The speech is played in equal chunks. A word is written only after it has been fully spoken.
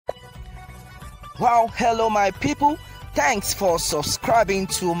Well, hello my people, thanks for subscribing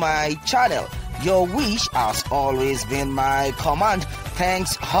to my channel. Your wish has always been my command.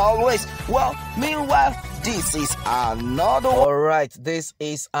 Thanks always. Well, meanwhile, this is another one. Alright, this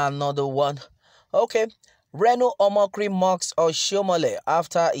is another one. Okay, Reno Omokri mocks Oshiomole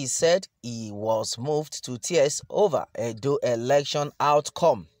after he said he was moved to tears over Edo election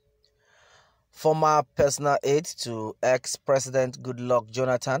outcome. Former personal aide to ex-President Goodluck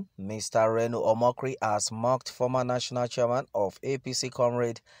Jonathan, Mr. Reno Omokri, has mocked former national chairman of APC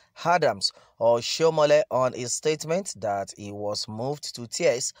comrade Adams Oshiomole on his statement that he was moved to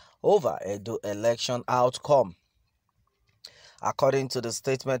tears over Edo election outcome. According to the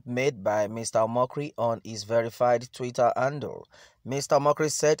statement made by Mr. Omokri on his verified Twitter handle, Mr.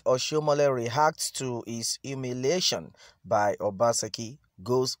 Omokri said Oshiomole reacts to his humiliation by Obaseki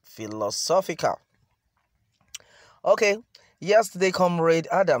goes philosophical. Okay, yesterday comrade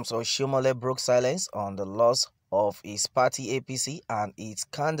Adams Oshiomole broke silence on the loss of his party APC and its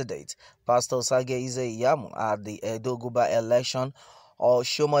candidate Pastor Sage Ize-Iyamu at the Edo Guba election.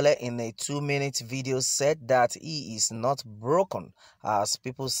 Oshiomole in a 2-minute video said that he is not broken, as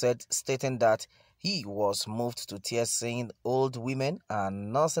people said, stating that he was moved to tears seeing old women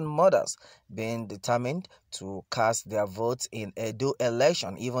and nursing mothers being determined to cast their votes in Edo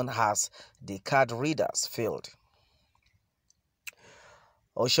election even as the card readers failed.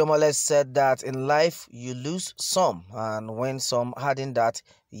 Oshiomole said that in life you lose some, and when some, adding that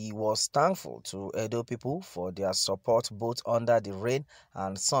he was thankful to Edo people for their support both under the rain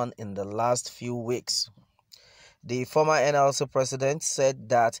and sun in the last few weeks. The former NLC president said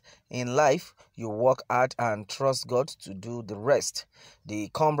that in life you work hard and trust God to do the rest. The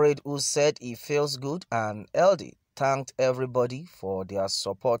comrade, who said he feels good and healthy, thanked everybody for their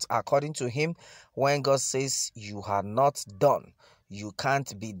support. According to him, when God says you are not done, you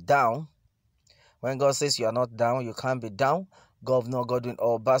can't be down. When God says you are not down, you can't be down. Governor Godwin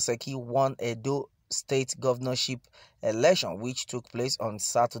Obaseki won Edo State governorship election, which took place on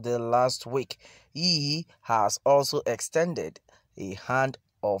Saturday last week. He has also extended a hand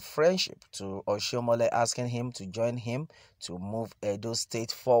of friendship to Oshiomole, asking him to join him to move Edo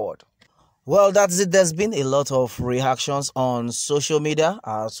State forward. Well, that's it. There's been a lot of reactions on social media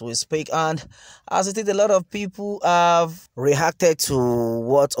as we speak, and as it is, a lot of people have reacted to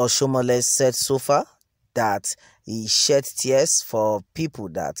what Oshiomole said so far, that he shed tears for people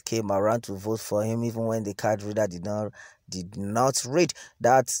that came around to vote for him even when the card reader did not read.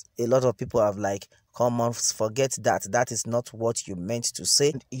 That a lot of people have like, come on, forget that. That is not what you meant to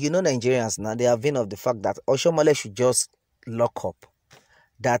say. You know, Nigerians now, they have been of the fact that Oshiomole should just lock up.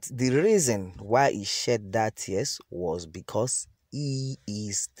 That the reason why he shed that tears was because he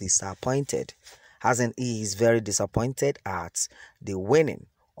is disappointed. As in, he is very disappointed at the winning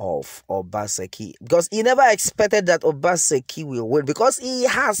of Obaseki, because he never expected that Obaseki will win, because he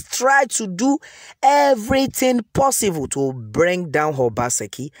has tried to do everything possible to bring down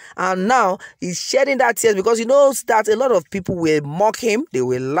Obaseki, and now he's shedding that tears because he knows that a lot of people will mock him, they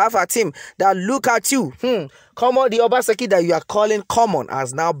will laugh at him, that look at you, come on, the Obaseki that you are calling common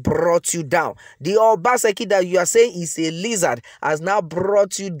has now brought you down. The Obaseki that you are saying is a lizard has now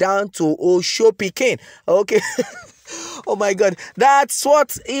brought you down to Oshiomole. Okay. Oh my God, that's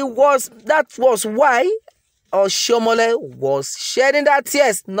what it was. That was why Oshiomole was shedding that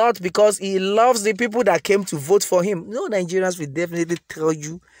tears, not because he loves the people that came to vote for him. No, Nigerians will definitely tell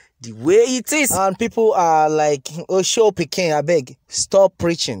you the way it is. And people are like, Oshiomole, I beg, stop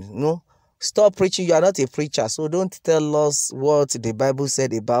preaching. No, stop preaching. You are not a preacher, so don't tell us what the Bible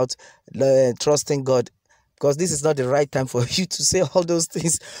said about trusting God, because this is not the right time for you to say all those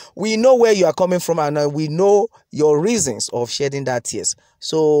things. We know where you are coming from, and we know your reasons of shedding that tears.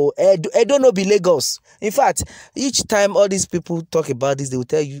 So, Edo no be Lagos. In fact, each time all these people talk about this, they will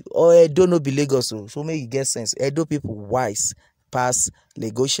tell you, oh, Edo no be Lagos. So make you get sense. Edo people wise pass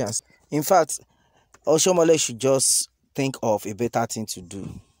Lagosians. In fact, Oshiomole should just think of a better thing to do.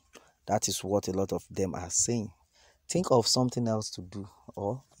 That is what a lot of them are saying. Think of something else to do,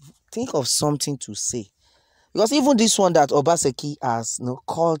 or think of something to say. Because even this one that Obaseki has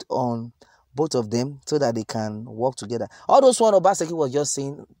called on both of them so that they can work together. All those one Obaseki was just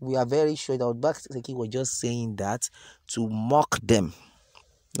saying, we are very sure that Obaseki was just saying that to mock them.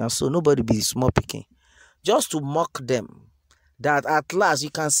 Now, so nobody be small picking. Just to mock them. That at last you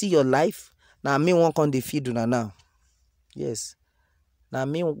can see your life. Now, me won't come the feed now. Yes. Now,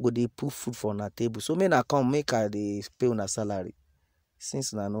 me go they put food for on a table. So, me na come make her they pay on a salary.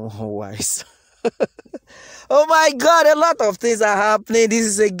 Since I know wise. Oh my God, a lot of things are happening. This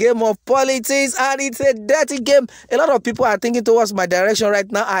is a game of politics and it's a dirty game. A lot of people are thinking towards my direction right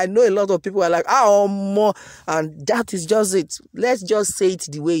now. I know a lot of people are like, oh, more. And that is just it. Let's just say it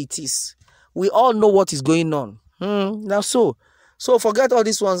the way it is. We all know what is going on. Now, so forget all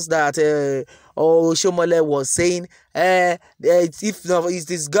these ones that Oshiomole was saying. If not,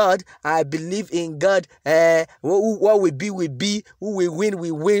 it is God. I believe in God. What will be will be. Who will win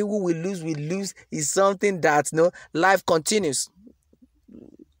will win. Who will lose will lose. Is something that no life continues.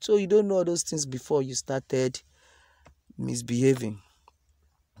 So you don't know all those things before you started misbehaving.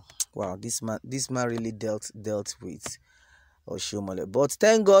 Wow, this man really dealt with Oshiomole. But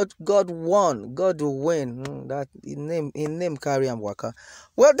thank God, God won. God will win. That in name carry and waka.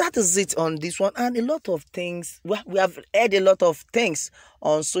 Well, that is it on this one. And a lot of things. Well, we have heard a lot of things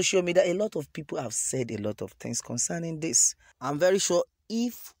on social media. A lot of people have said a lot of things concerning this. I'm very sure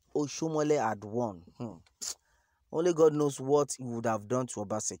if Oshiomole had won, only God knows what he would have done to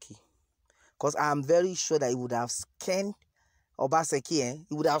Obaseki. Because I'm very sure that he would have scanned Obaseki.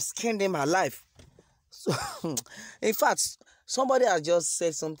 He would have scanned him alive. So, in fact, somebody has just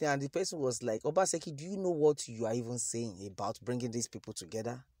said something and the person was like, Obaseki, do you know what you are even saying about bringing these people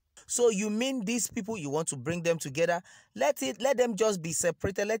together? So you mean these people, you want to bring them together? Let them just be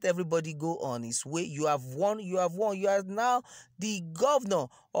separated. Let everybody go on his way. You have won. You have won. You are now the governor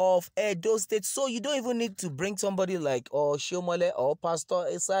of Edo State. So you don't even need to bring somebody like Oshiomole or Pastor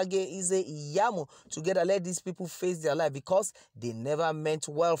Esage Ize Iyamu together. Let these people face their life because they never meant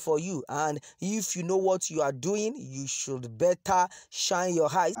well for you. And if you know what you are doing, you should better shine your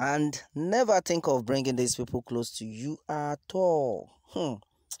eyes and never think of bringing these people close to you at all.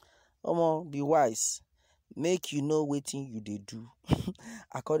 Omo, be wise. Make you know wetin you dey do.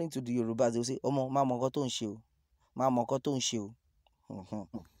 According to the Yorubas, they will say, Omo, ma mo nkan to n ṣe o. Ma mo nkan to n ṣe o.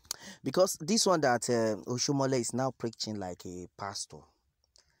 Because this one that Oshiomole is now preaching like a pastor,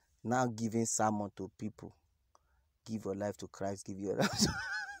 now giving sermon to people. Give your life to Christ, give your life to...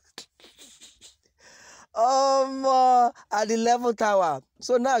 at the 11th hour.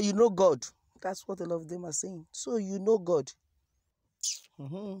 So now you know God. That's what a lot of them are saying. So you know God.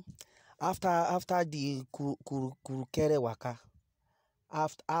 After the kurukere waka,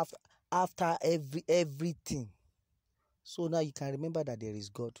 after everything, so now you can remember that there is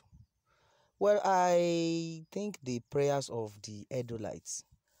God. Well, I think the prayers of the Edolites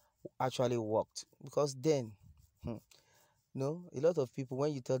actually worked because then, no, a lot of people,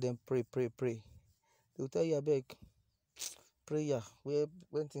 when you tell them pray, they will tell you, I beg, prayer.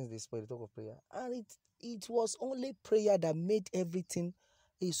 When things they spoil, they talk of prayer, and it was only prayer that made everything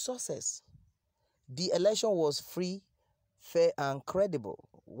a success. The election was free, fair, and credible.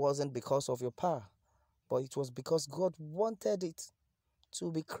 It wasn't because of your power, but it was because God wanted it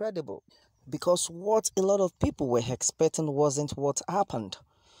to be credible. Because what a lot of people were expecting wasn't what happened.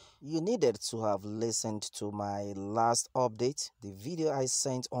 You needed to have listened to my last update, the video I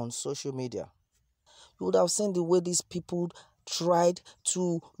sent on social media. You would have seen the way these people tried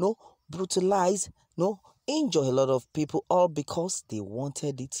to brutalize, injure a lot of people, all because they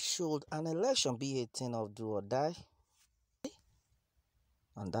wanted it. Should an election be a thing of do or die?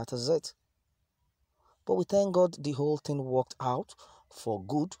 And that is it. But we thank God the whole thing worked out for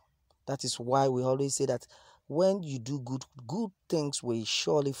good. That is why we always say that when you do good things will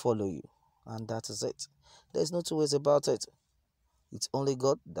surely follow you. And that is it. There's no two ways about it. It's only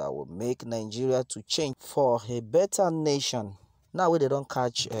God that will make Nigeria to change for a better nation. Now when they don't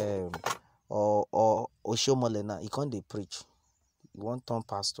catch or Oshiomole now, he can't they preach. He won't turn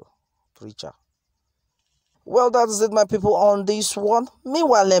pastor, preacher. Well, that is it, my people, on this one.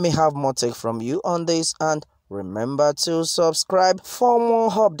 Meanwhile, let me have more take from you on this, and remember to subscribe for more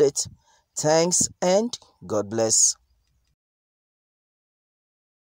updates. Thanks and God bless.